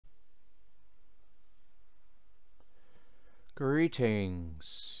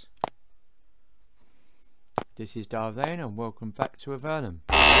Greetings. This is Vane and welcome back to Avernum.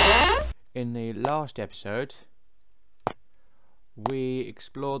 In the last episode, we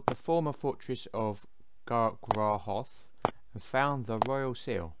explored the former fortress of Grahoth and found the royal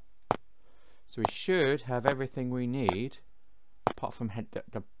seal. So we should have everything we need, apart from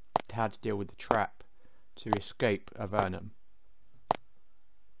how to deal with the trap to escape Avernum.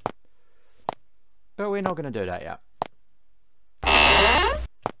 But we're not going to do that yet.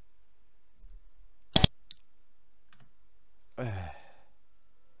 Let's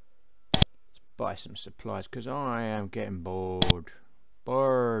buy some supplies because I am getting bored.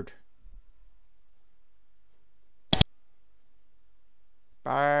 Bored.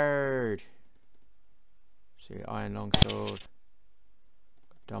 See, iron longsword.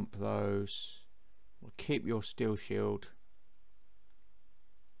 Dump those. We'll keep your steel shield.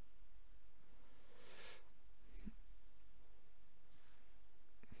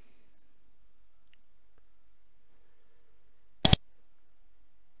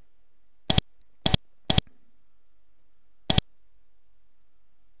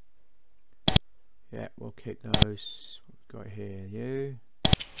 Yeah, we'll keep those. What we've got here, you.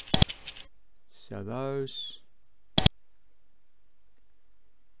 Sell those.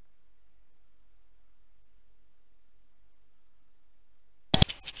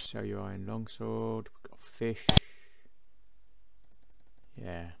 Sell your iron longsword. We've got fish.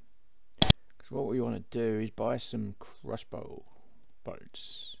 Yeah. Because what we want to do is buy some crossbow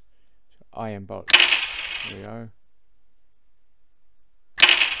bolts. So iron bolts. There we go.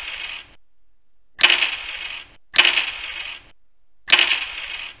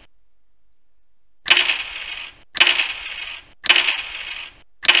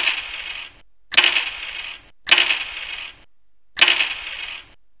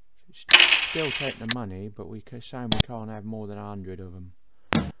 Still take the money, but we can say we can't have more than 100 of them.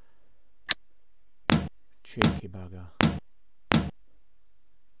 Cheeky bugger.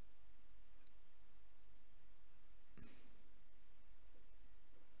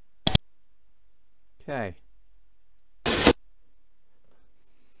 Okay.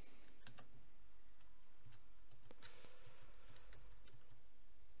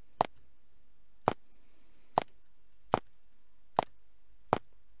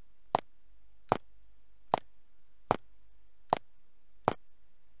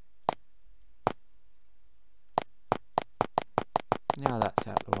 Now that's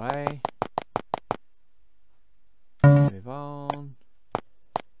out of the way. Move on.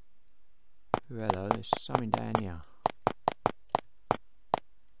 Hello, there's something down here.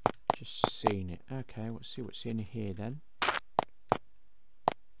 Just seen it. Okay, let's see what's in here then.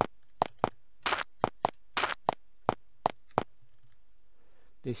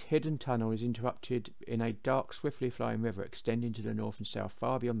 This hidden tunnel is interrupted in a dark, swiftly flowing river extending to the north and south,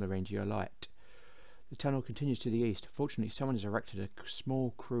 far beyond the range of your light. The tunnel continues to the east. Fortunately, someone has erected a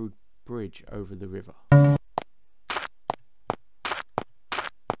small, crude bridge over the river.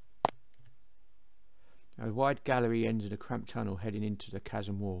 A wide gallery ends in a cramped tunnel heading into the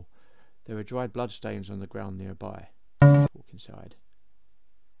chasm wall. There are dried bloodstains on the ground nearby. Walk inside.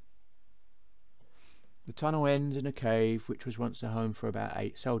 The tunnel ends in a cave which was once the home for about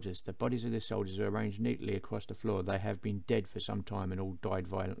 8 soldiers. The bodies of the soldiers are arranged neatly across the floor. They have been dead for some time and all died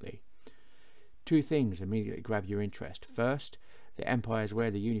violently. 2 things immediately grab your interest. First, the Empires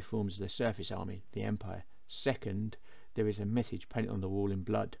wear the uniforms of the surface army, the Empire. Second, there is a message painted on the wall in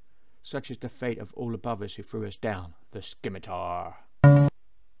blood. Such is the fate of all above us who threw us down, the Scimitar.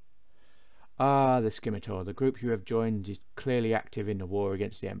 Ah, the Scimitar. The group you have joined is clearly active in the war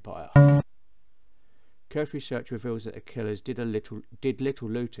against the Empire. Cursory research reveals that the killers did little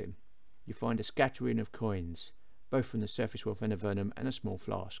looting. You find a scattering of coins, both from the surface wealth in Avernum and a small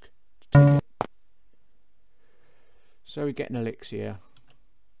flask. So we get an elixir.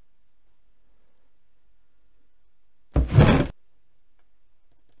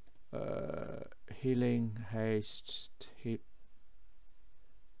 Healing, haste,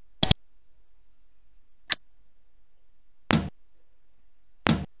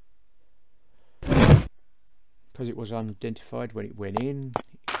 because it was unidentified when it went in,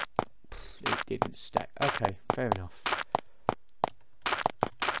 it didn't stack. Okay, fair enough.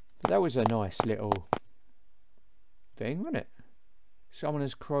 But that was a nice little thing, wasn't it? Someone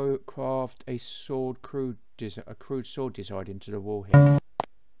has carved a crude sword design into the wall here.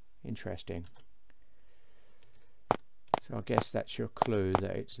 Interesting. So I guess that's your clue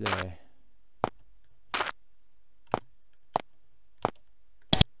that it's there.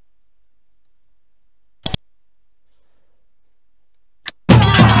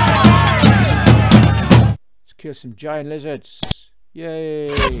 Kill some giant lizards.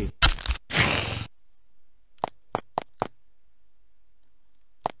 Yay!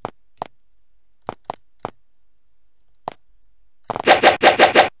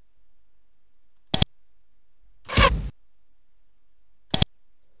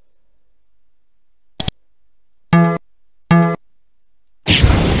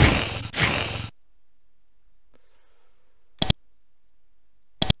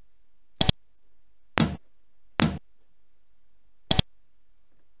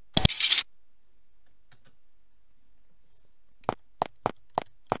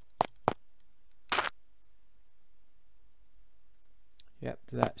 Yep,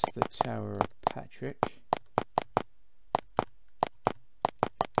 that's the Tower of Patrick.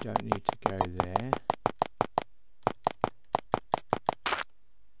 Don't need to go there.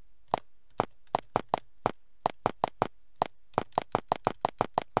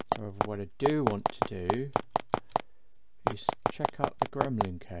 However, what I do want to do is check out the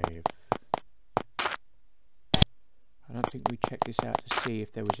Gremlin Cave. I don't think we checked this out to see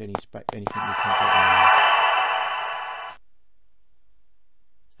if there was anything we can get in there.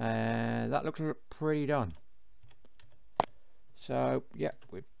 That looks pretty done. So, yeah,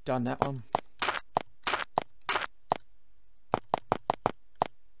 we've done that one.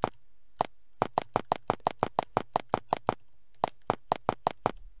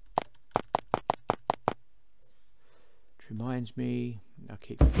 Which reminds me, I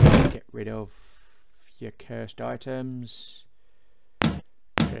keep forgetting to get rid of your cursed items.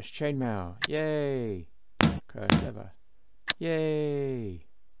 Cursed chainmail, yay! Cursed lever, yay!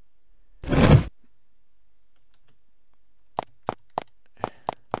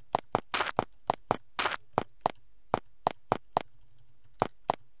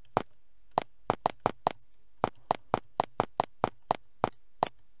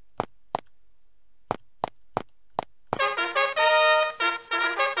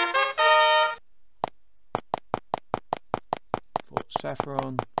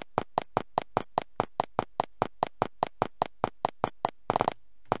 Saffron.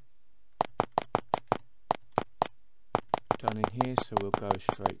 Done in here, so we'll go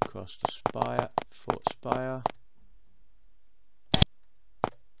straight across to Spire, Fort Spire.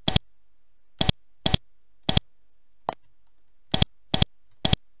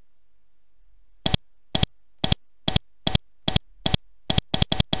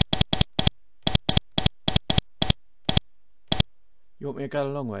 You want me to go the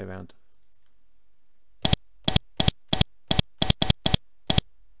long way around?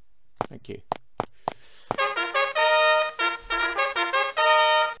 Thank you.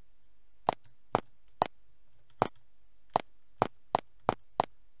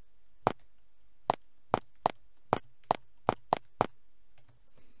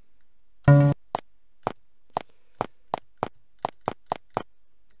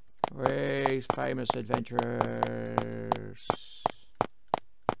 Raise famous adventurers.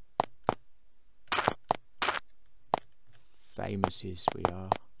 Famouses we are.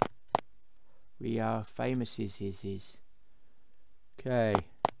 We are famouses. Okay. Can't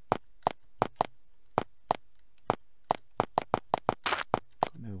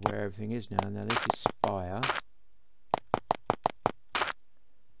remember where everything is now. Now this is Spire.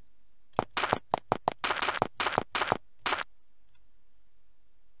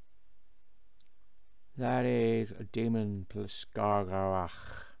 That is a demon plus Gargarach,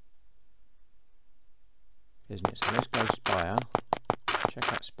 isn't it? So let's go Spire.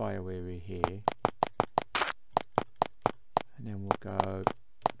 Check out Spire where we're here. And then we'll go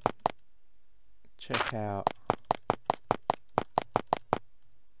check out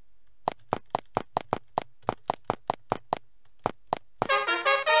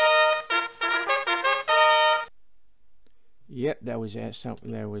yep, there was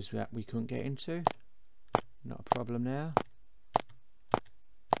something there was that we couldn't get into. Not a problem now.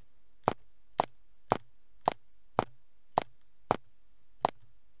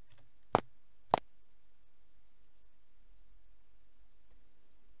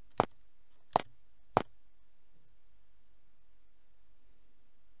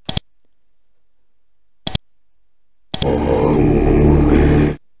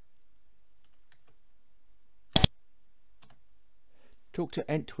 Talk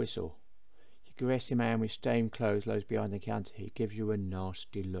to Entwistle. You caress a man with stained clothes lows behind the counter. He gives you a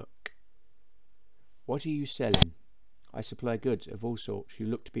nasty look. What are you selling? I supply goods of all sorts. You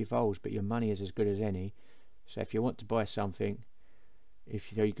look to be voles, but your money is as good as any. So if you want to buy something,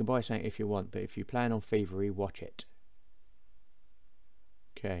 you can buy something if you want, but if you plan on thievery, watch it.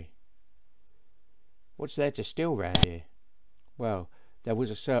 Okay. What's there to steal round here? Well, there was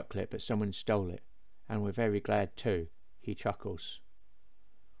a circlet, but someone stole it. And we're very glad too, he chuckles.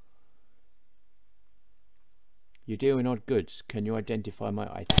 You deal in odd goods. Can you identify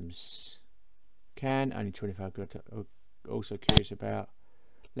my items? Can. Only 25 goods. Also curious about.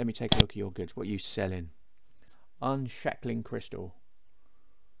 Let me take a look at your goods. What are you selling? Unshackling crystal.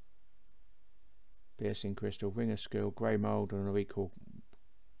 Piercing crystal. Ring of skill. Grey mould on a recall.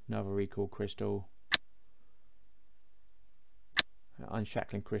 Another recall crystal.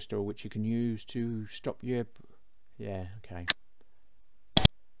 Unshackling crystal, which you can use to stop your... Yeah, okay.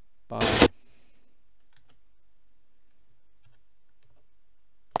 Bye.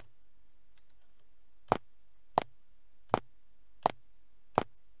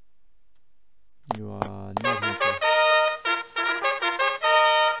 You are not happy.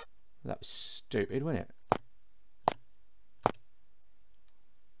 That was stupid, wasn't it?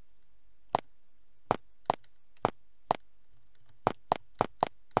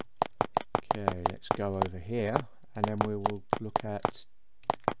 Okay, let's go over here and then we will look at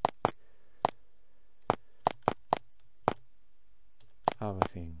other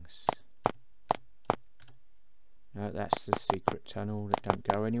things. No, that's the secret tunnel that don't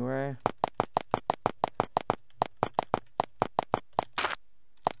go anywhere.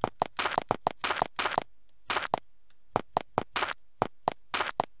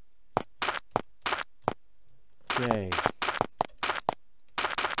 Okay.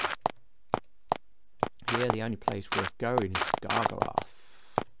 Here the only place worth going is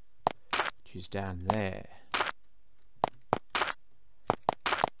Gargaroth, which is down there.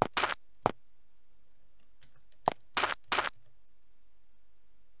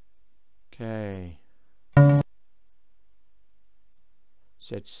 Okay.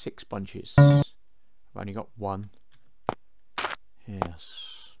 Said 6 bunches. I've only got 1. Yes.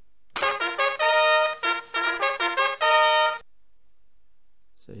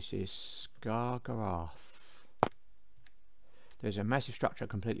 So this is Gargaroth. There's a massive structure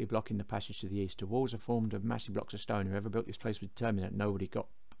completely blocking the passage to the east. The walls are formed of massive blocks of stone. Whoever built this place was determined that nobody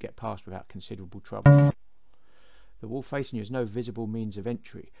get past without considerable trouble. The wall facing you has no visible means of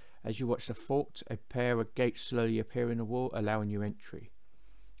entry. As you watch the fort, a pair of gates slowly appear in the wall, allowing you entry.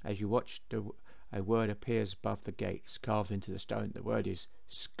 As you watch, a word appears above the gates, carved into the stone. The word is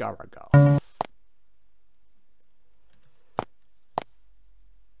Skaragath.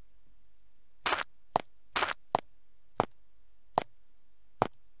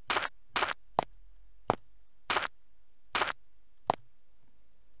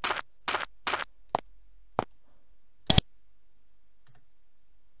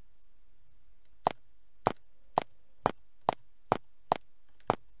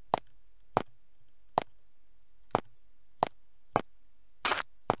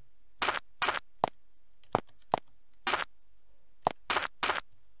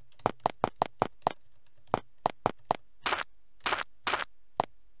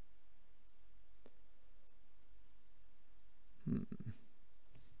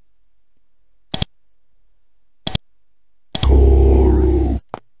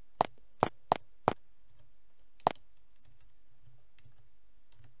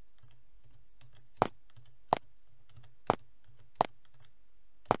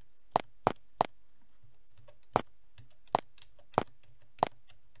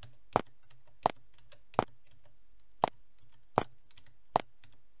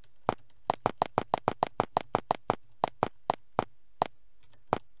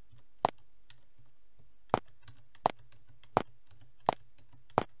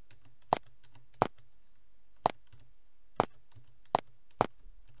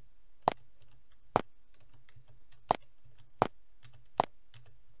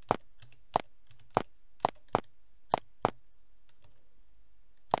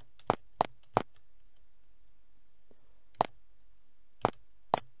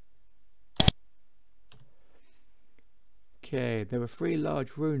 Okay, there were 3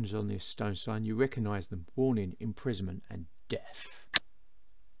 large runes on this stone sign. You recognise them. Warning, imprisonment and death.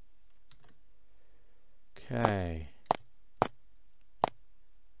 Okay.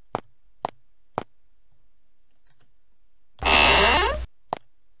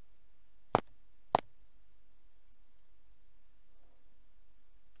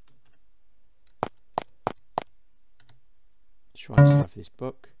 Try and stuff this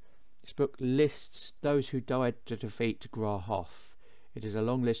book. This book lists those who died to defeat Grahoth. It is a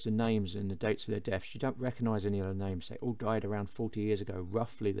long list of names and the dates of their deaths. You don't recognise any of the names. They all died around 40 years ago,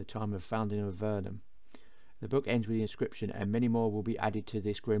 roughly the time of founding of Avernum. The book ends with the inscription, and many more will be added to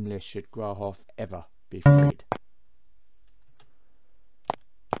this grim list should Grahoth ever be freed.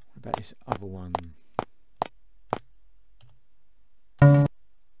 What about this other one?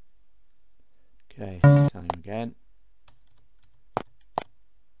 Okay. Again.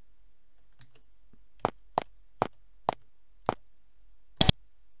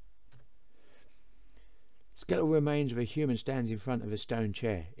 Skeletal remains of a human stands in front of a stone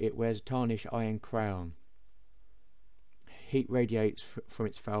chair. It wears a tarnished iron crown. Heat radiates from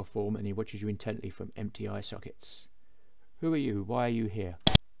its foul form, and he watches you intently from empty eye sockets. Who are you? Why are you here?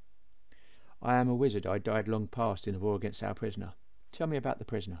 I am a wizard. I died long past in the war against our prisoner. Tell me about the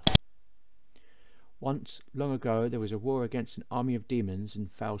prisoner. Once, long ago, there was a war against an army of demons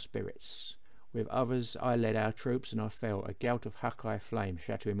and foul spirits. With others I led our troops, and I fell, a gout of Hakai flame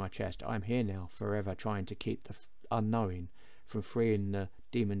shattering my chest. I am here now, forever trying to keep the unknowing from freeing the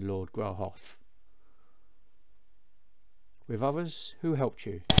demon lord Grahoth. With others, who helped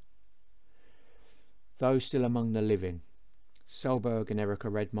you? Those still among the living. Solberg and Erica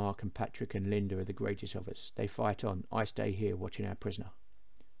Redmark and Patrick and Linda are the greatest of us. They fight on. I stay here watching our prisoner.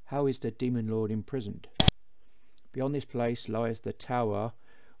 How is the demon lord imprisoned? Beyond this place lies the tower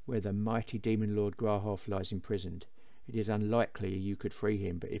where the mighty demon lord Grahoth lies imprisoned. It is unlikely you could free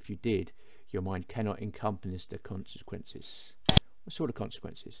him, but if you did, your mind cannot encompass the consequences. What sort of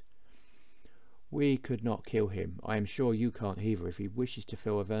consequences? We could not kill him. I am sure you can't either. If he wishes to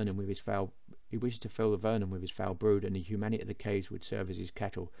fill Avernum with his foul brood, and the humanity of the caves would serve as his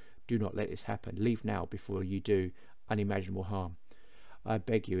cattle. Do not let this happen. Leave now before you do unimaginable harm. I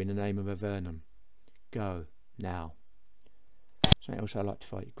beg you in the name of Avernum. Go now. Something else I'd like to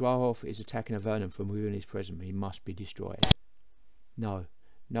fight. Grahoth is attacking Avernum from within his prison. He must be destroyed. No,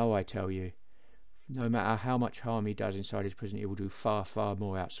 no, I tell you. No matter how much harm he does inside his prison, he will do far, far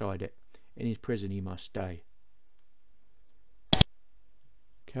more outside it. In his prison he must stay.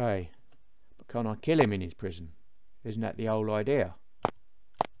 Okay. But can't I kill him in his prison? Isn't that the whole idea?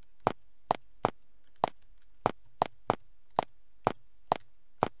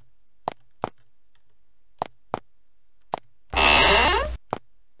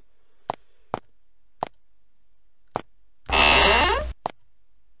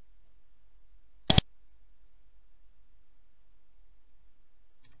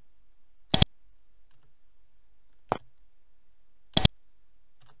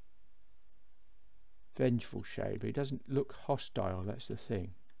 Vengeful shade, but he doesn't look hostile, that's the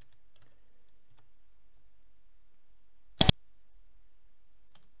thing.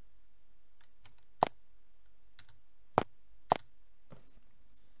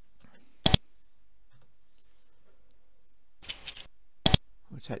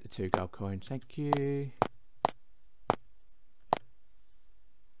 I'll take the 2 gold coins, thank you.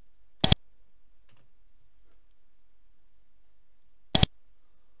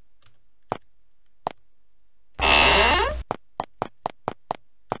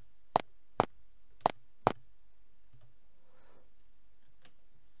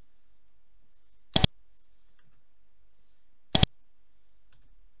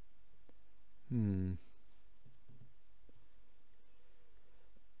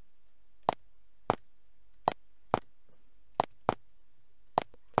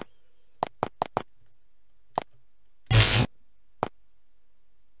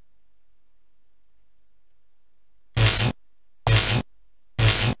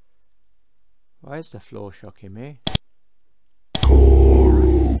 Why is the floor shocking me?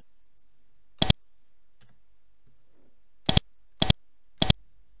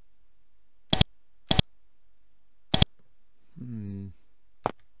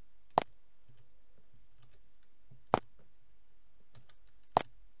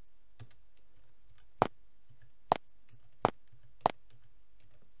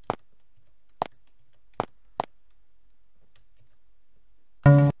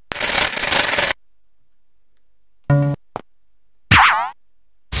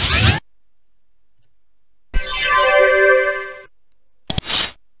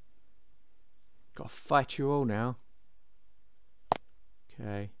 Gotta fight you all now.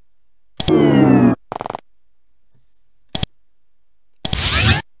 Okay.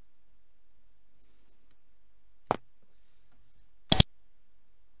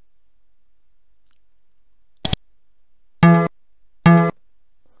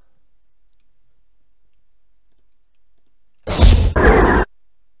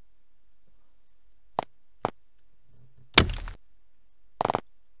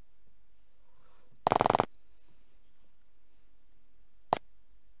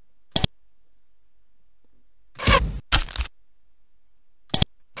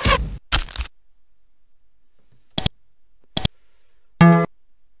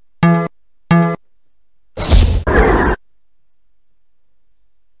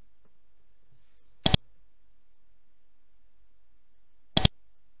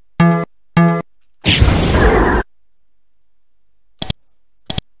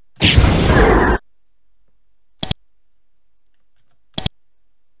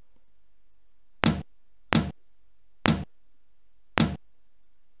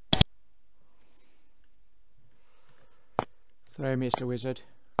 Hello, Mr. Wizard.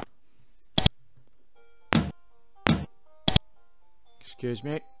 Excuse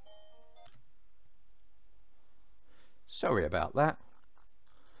me. Sorry about that.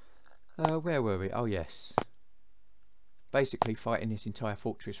 Where were we? Oh yes. Basically fighting this entire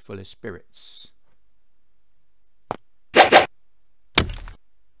fortress full of spirits.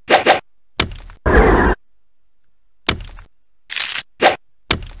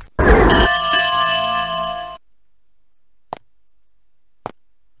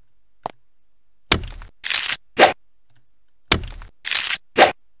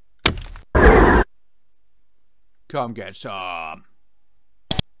 Come get some.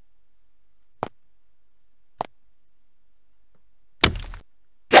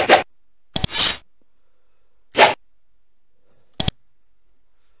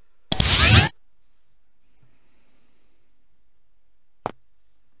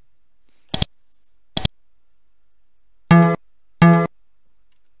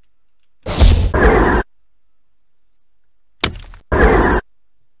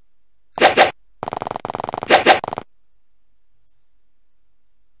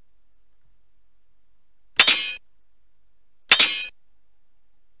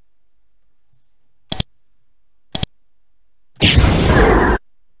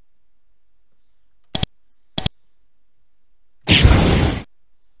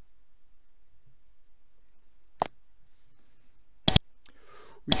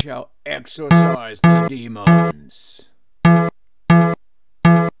 We shall exorcise the demons.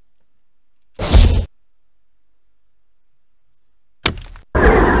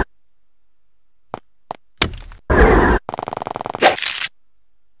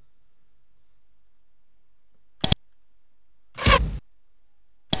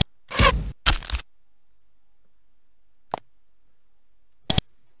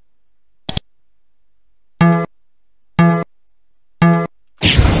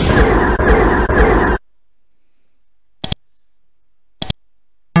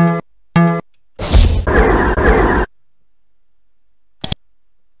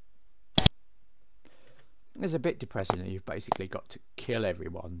 It's a bit depressing that you've basically got to kill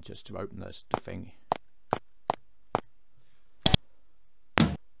everyone just to open this thing.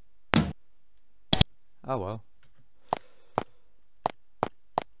 Oh well.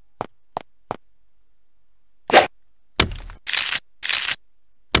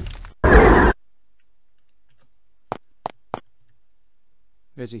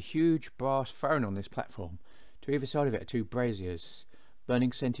 There's a huge brass throne on this platform. To either side of it are two braziers,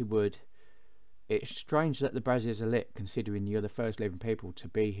 burning scented wood. It's strange that the braziers are lit, considering you're the first living people to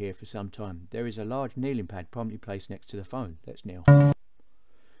be here for some time. There is a large kneeling pad promptly placed next to the throne. Let's kneel.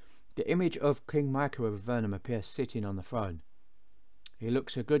 The image of King Michael of Avernum appears sitting on the throne. He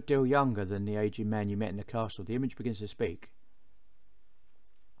looks a good deal younger than the aging man you met in the castle. The image begins to speak.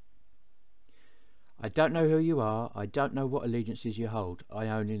 I don't know who you are. I don't know what allegiances you hold. I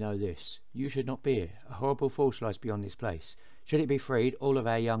only know this. You should not be here. A horrible force lies beyond this place. Should it be freed, all of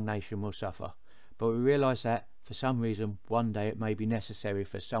our young nation will suffer. But we realise that, for some reason, one day it may be necessary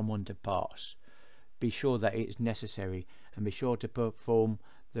for someone to pass. Be sure that it is necessary, and be sure to perform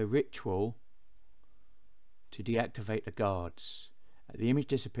the ritual to deactivate the guards. The image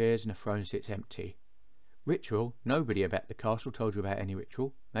disappears and the throne sits empty. Ritual? Nobody about the castle told you about any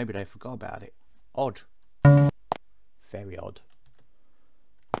ritual. Maybe they forgot about it. Odd. Very odd.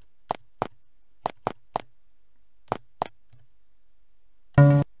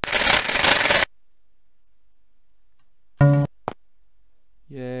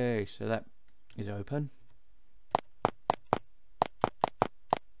 Yay, so that is open.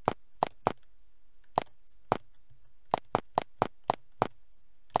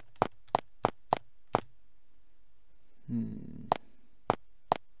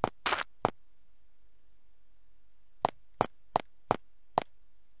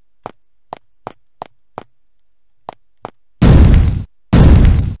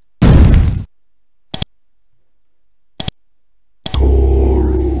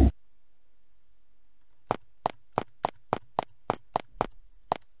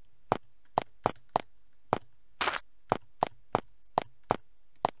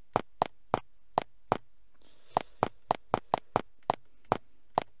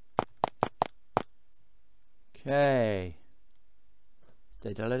 Okay.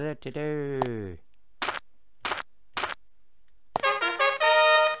 Da-da-da-da-da-do.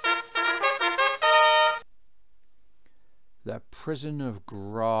 The prison of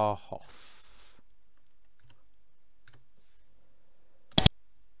Grahoff.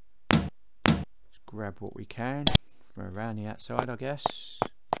 Let's grab what we can from around the outside, I guess.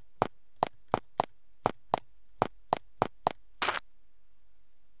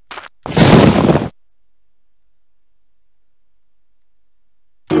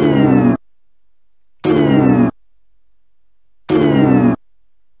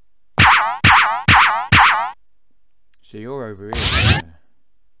 over here.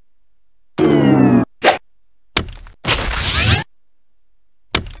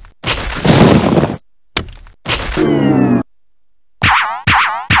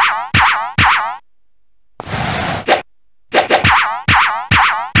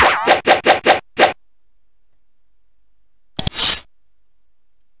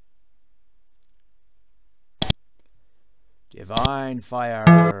 Divine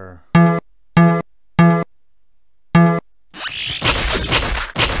fire.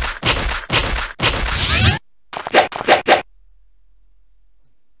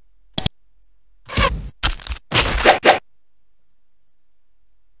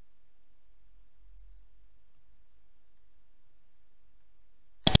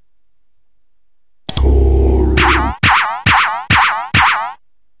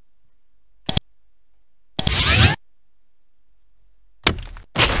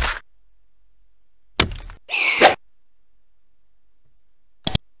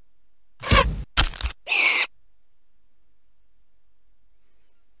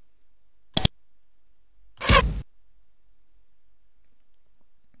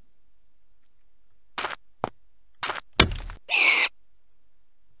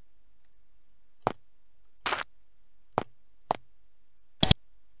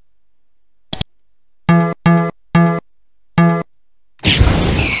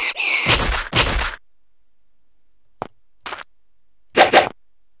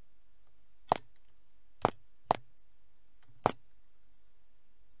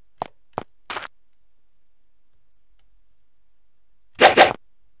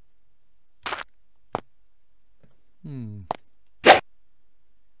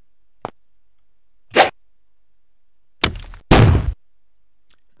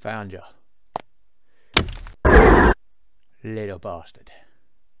 Found you, little bastard.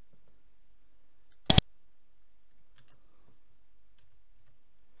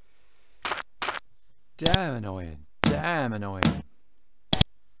 Damn annoying, damn annoying.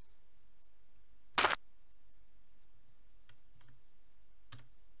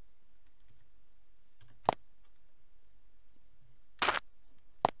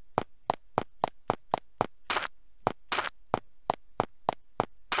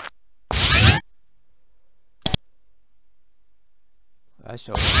 That's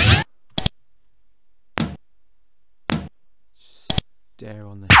all right. Stare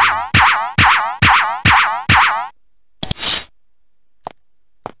on the hill.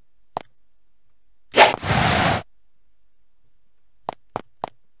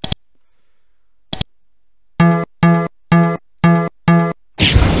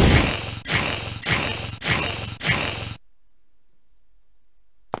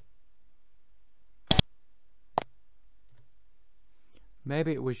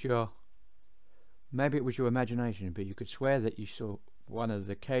 Maybe it was your imagination, but you could swear that you saw one of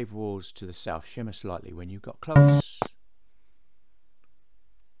the cave walls to the south shimmer slightly when you got close.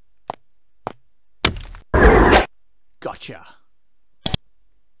 Gotcha.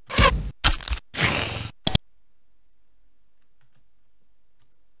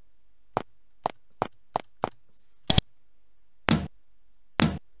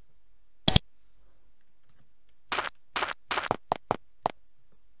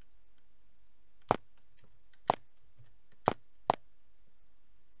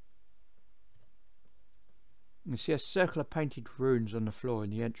 You see a circle of painted runes on the floor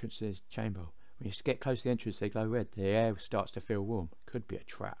in the entrance to this chamber. When you get close to the entrance, they glow red. The air starts to feel warm. Could be a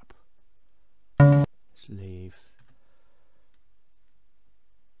trap. Let's leave.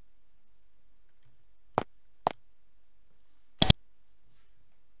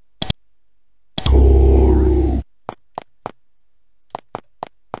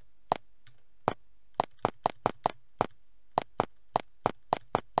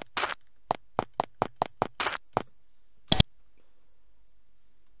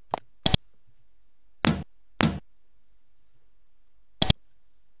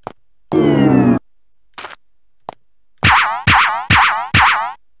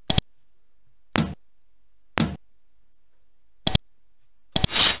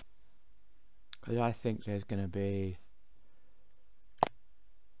 I think there's going to be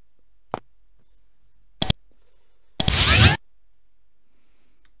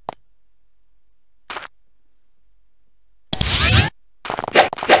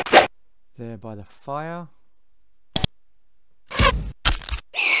there by the fire.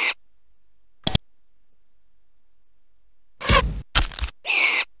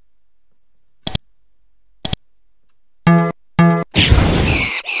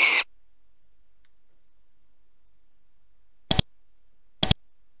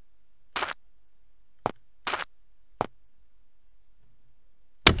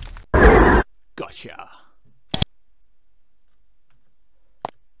 Gotcha.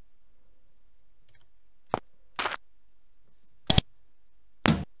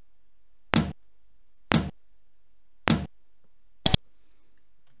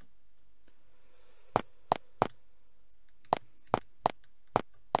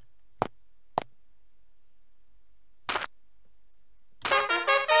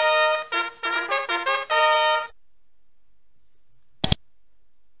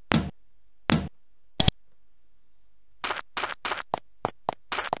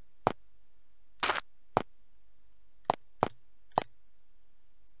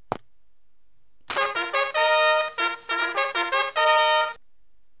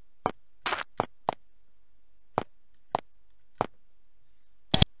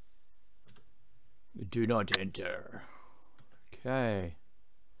 Do not enter. Okay.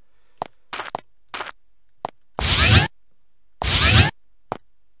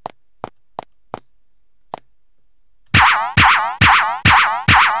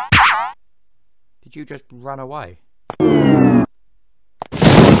 Did you just run away?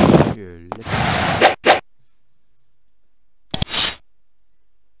 You little...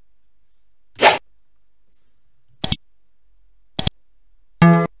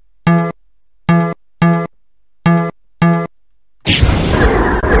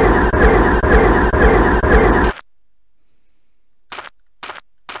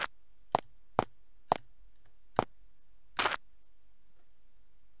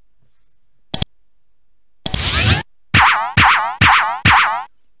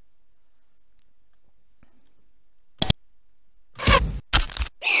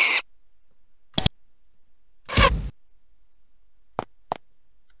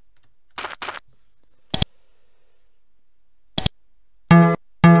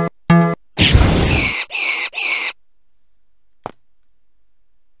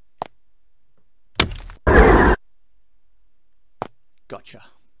 Gotcha.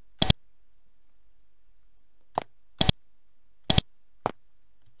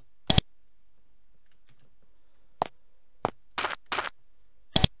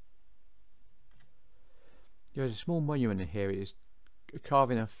 There's a small monument in here. It is a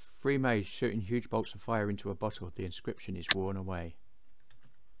carving of three maids shooting huge bolts of fire into a bottle. The inscription is worn away.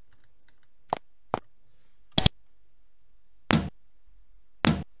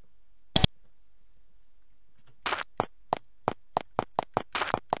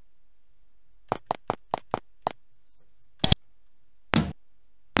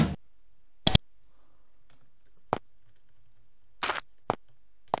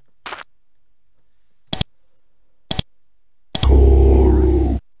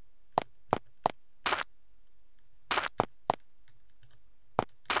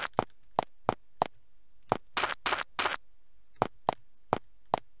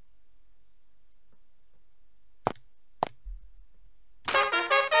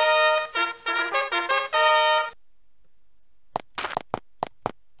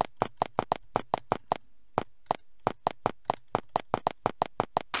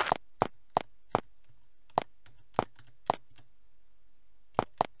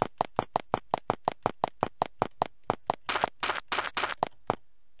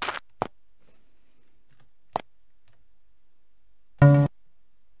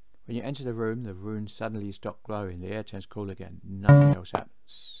 When you enter the runes suddenly stop glowing. The air turns cool again. Nothing else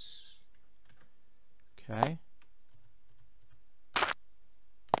happens. Okay.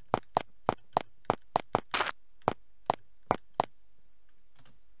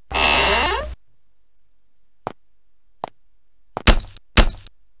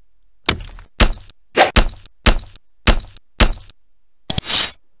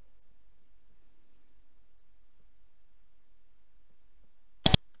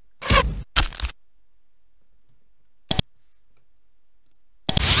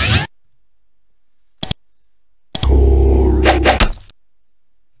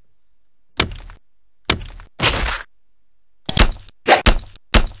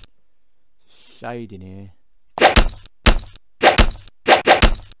 Shade in here.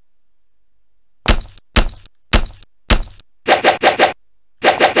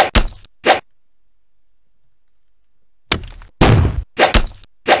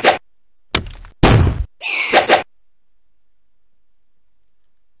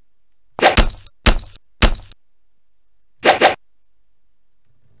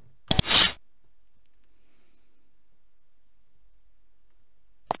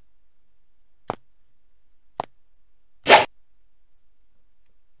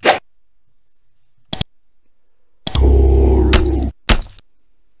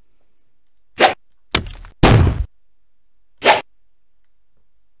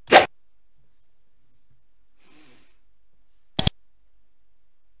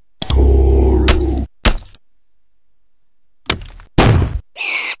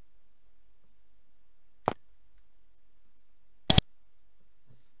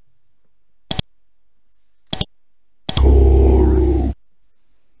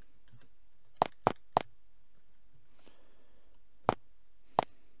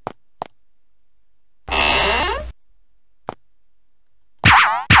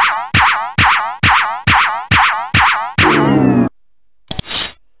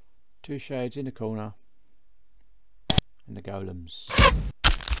 shades in the corner, and the golems.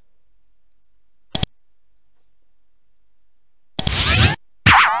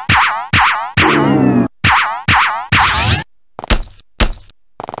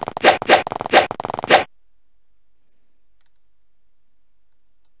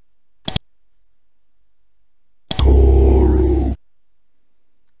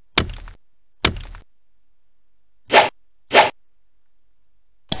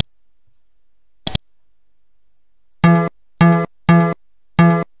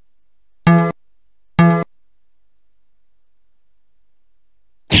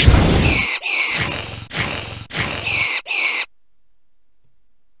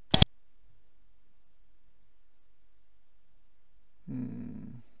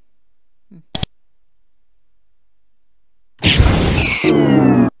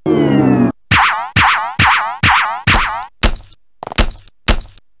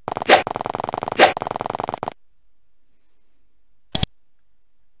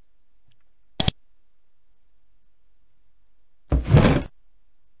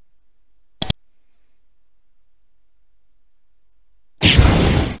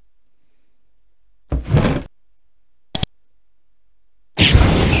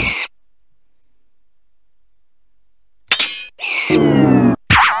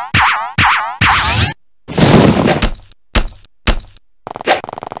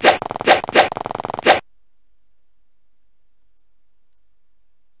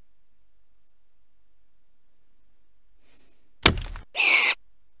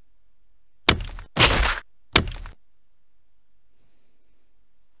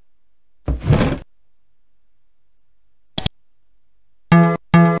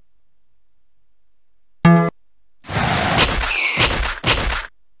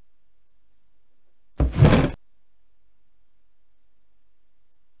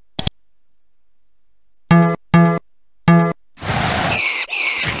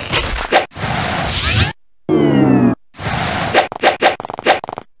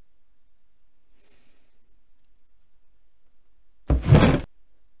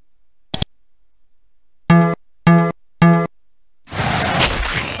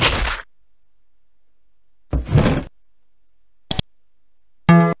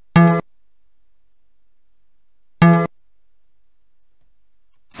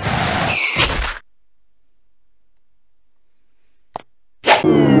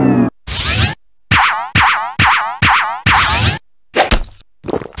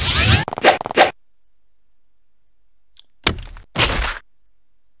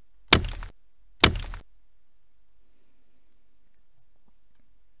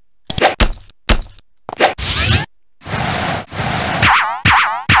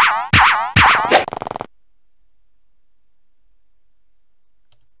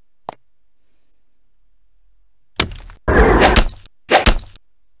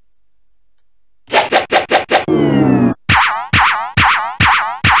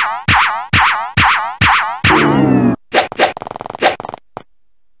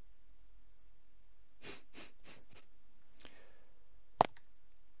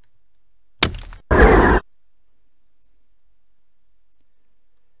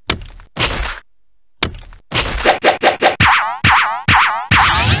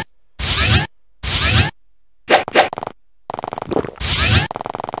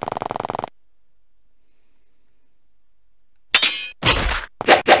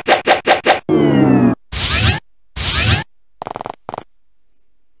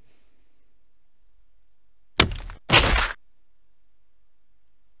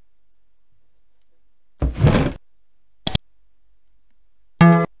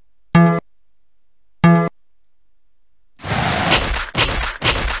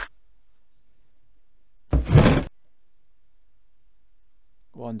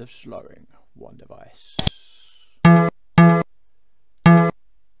 Wand of slowing, wand of ice.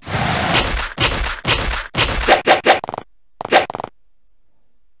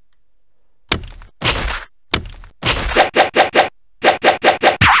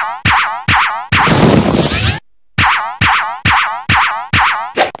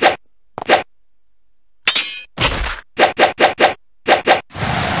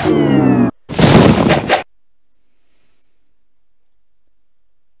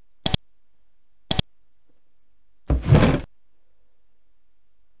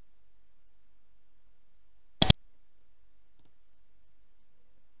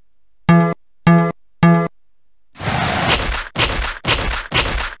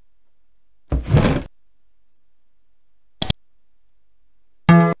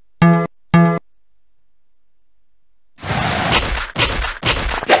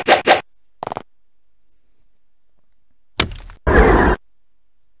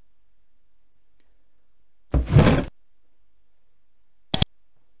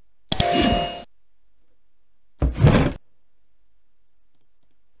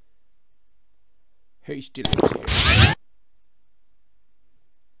 he still lives here.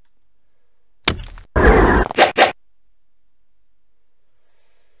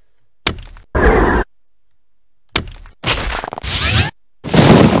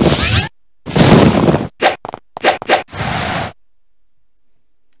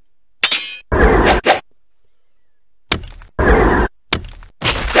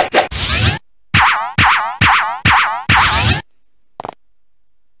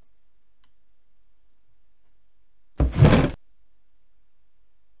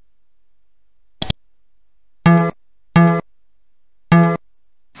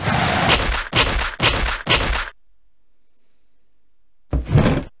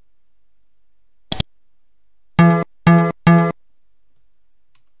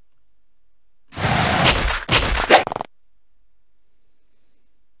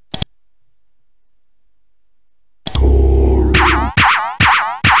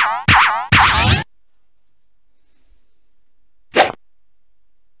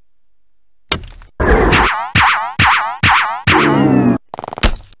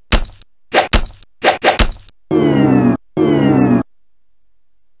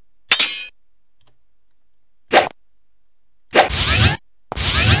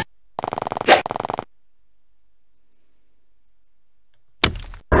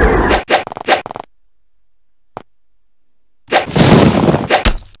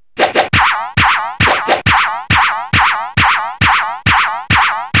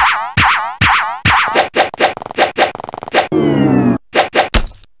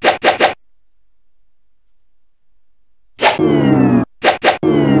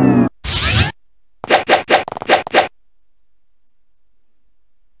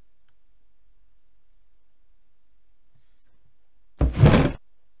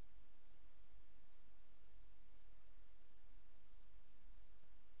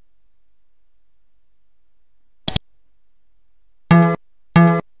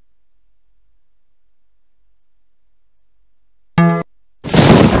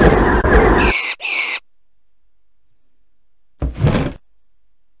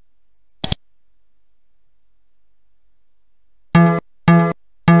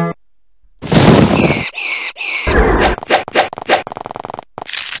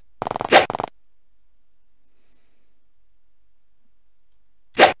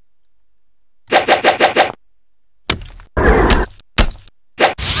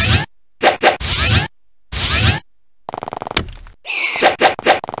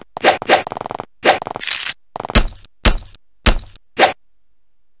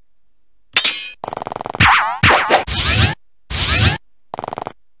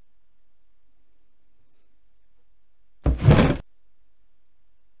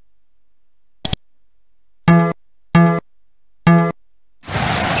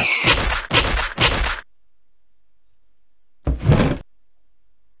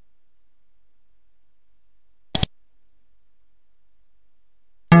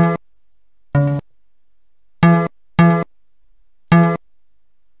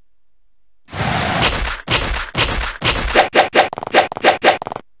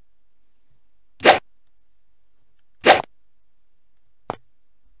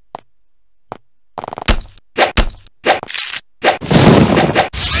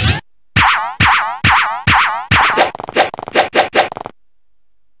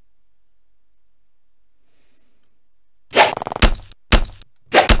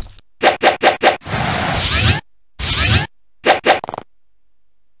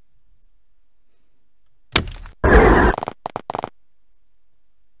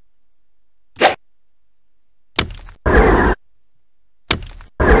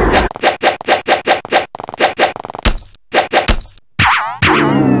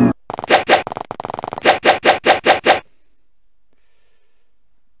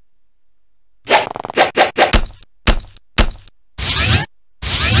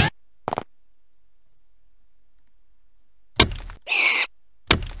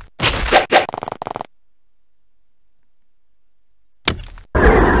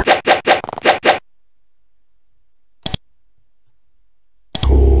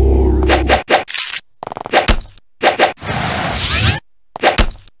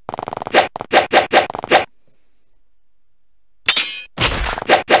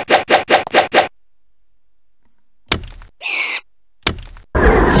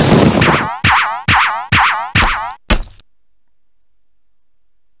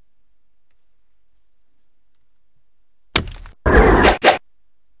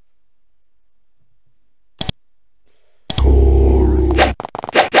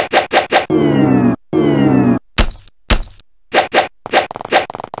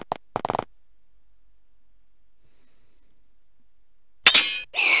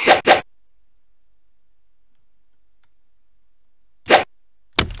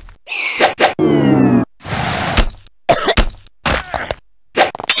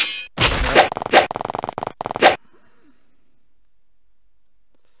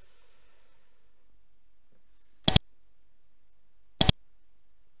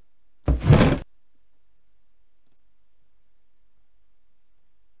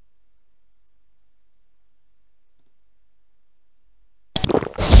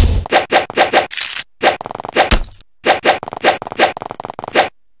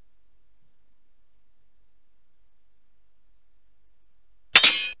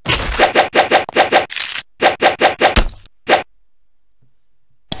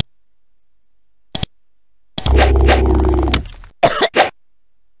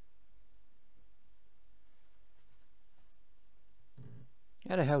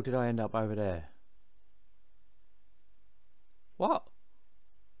 hell did I end up over there? What?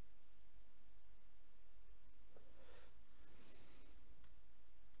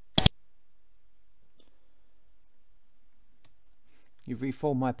 You've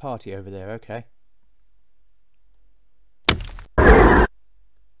reformed my party over there, okay.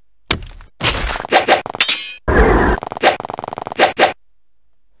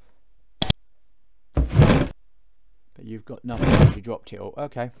 But you've got nothing because you dropped it all.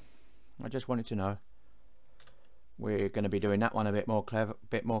 Okay. I just wanted to know. We're going to be doing that one a bit more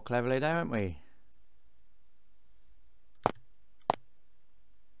cleverly there, aren't we?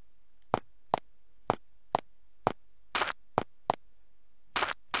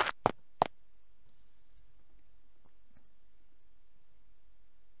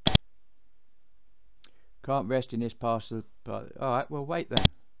 Can't rest in this parcel, but alright, we'll wait then.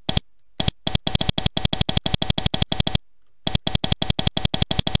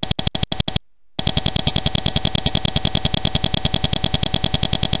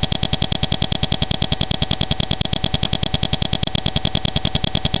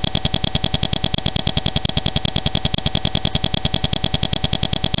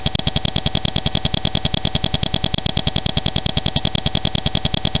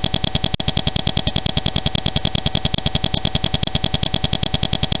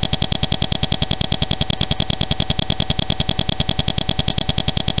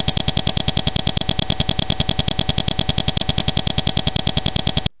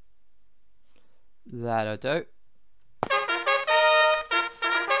 That'll do.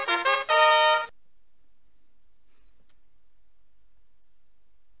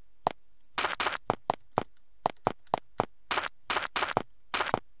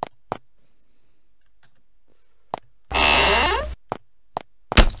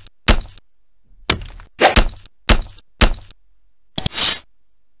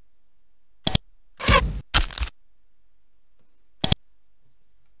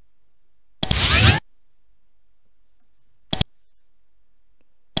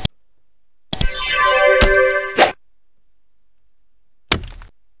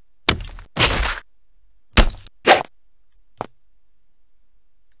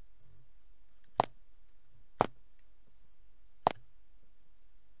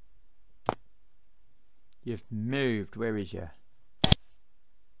 You've moved. Where is you?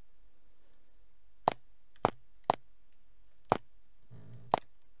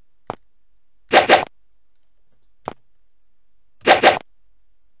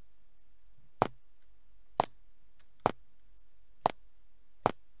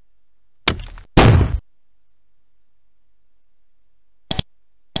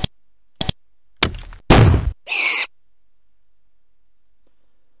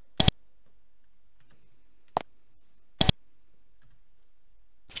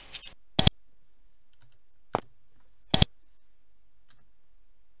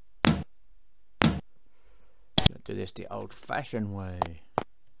 Do this the old-fashioned way.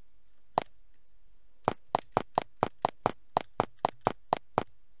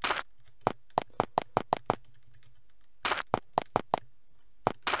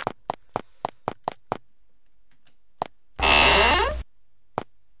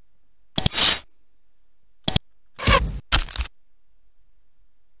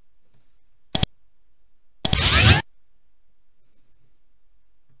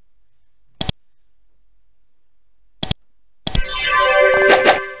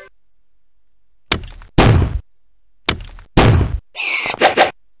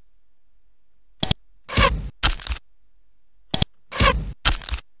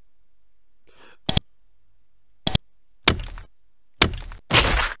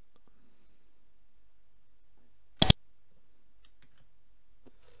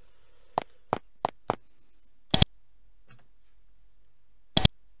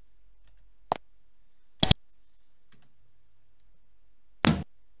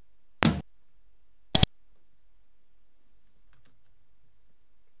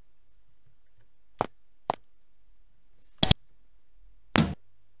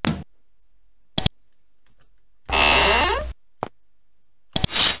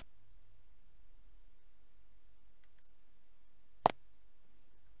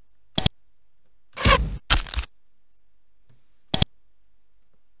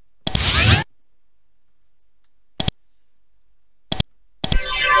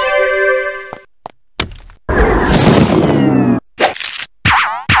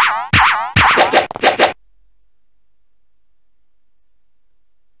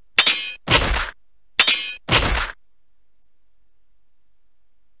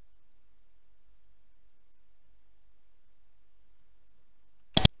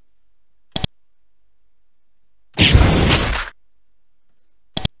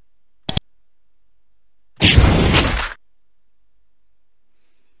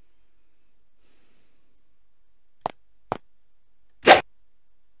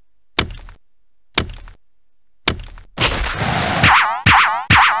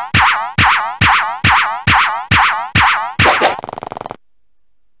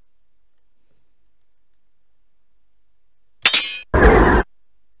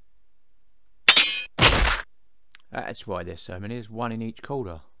 That's why there's so many. There's one in each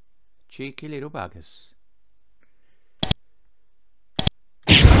corner. Cheeky little buggers.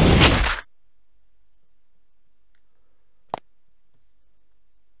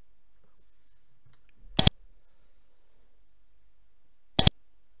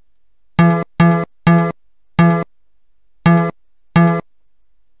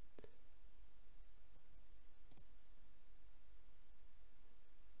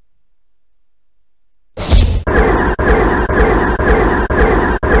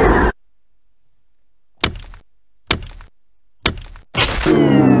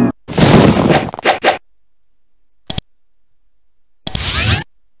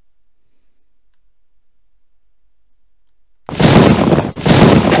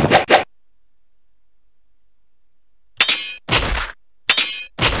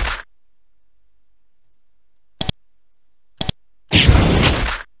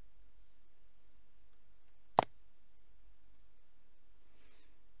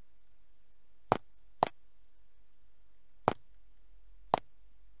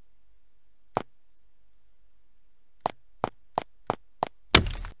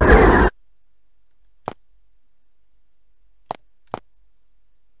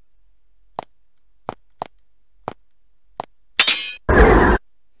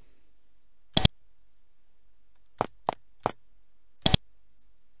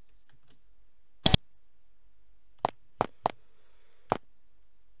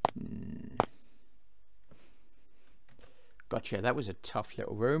 Gotcha, that was a tough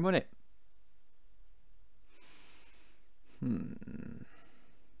little room, wasn't it? And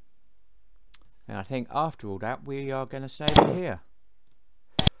I think after all that we are going to save it here.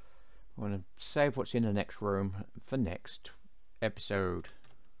 I want to save what's in the next room for next episode.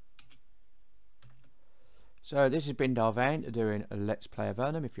 So this has been Vane doing a Let's Play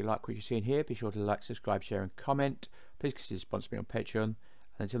Avernum. If you like what you're seeing here, be sure to like, subscribe, share and comment. Please consider sponsoring me on Patreon. And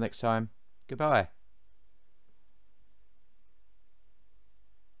until next time, goodbye.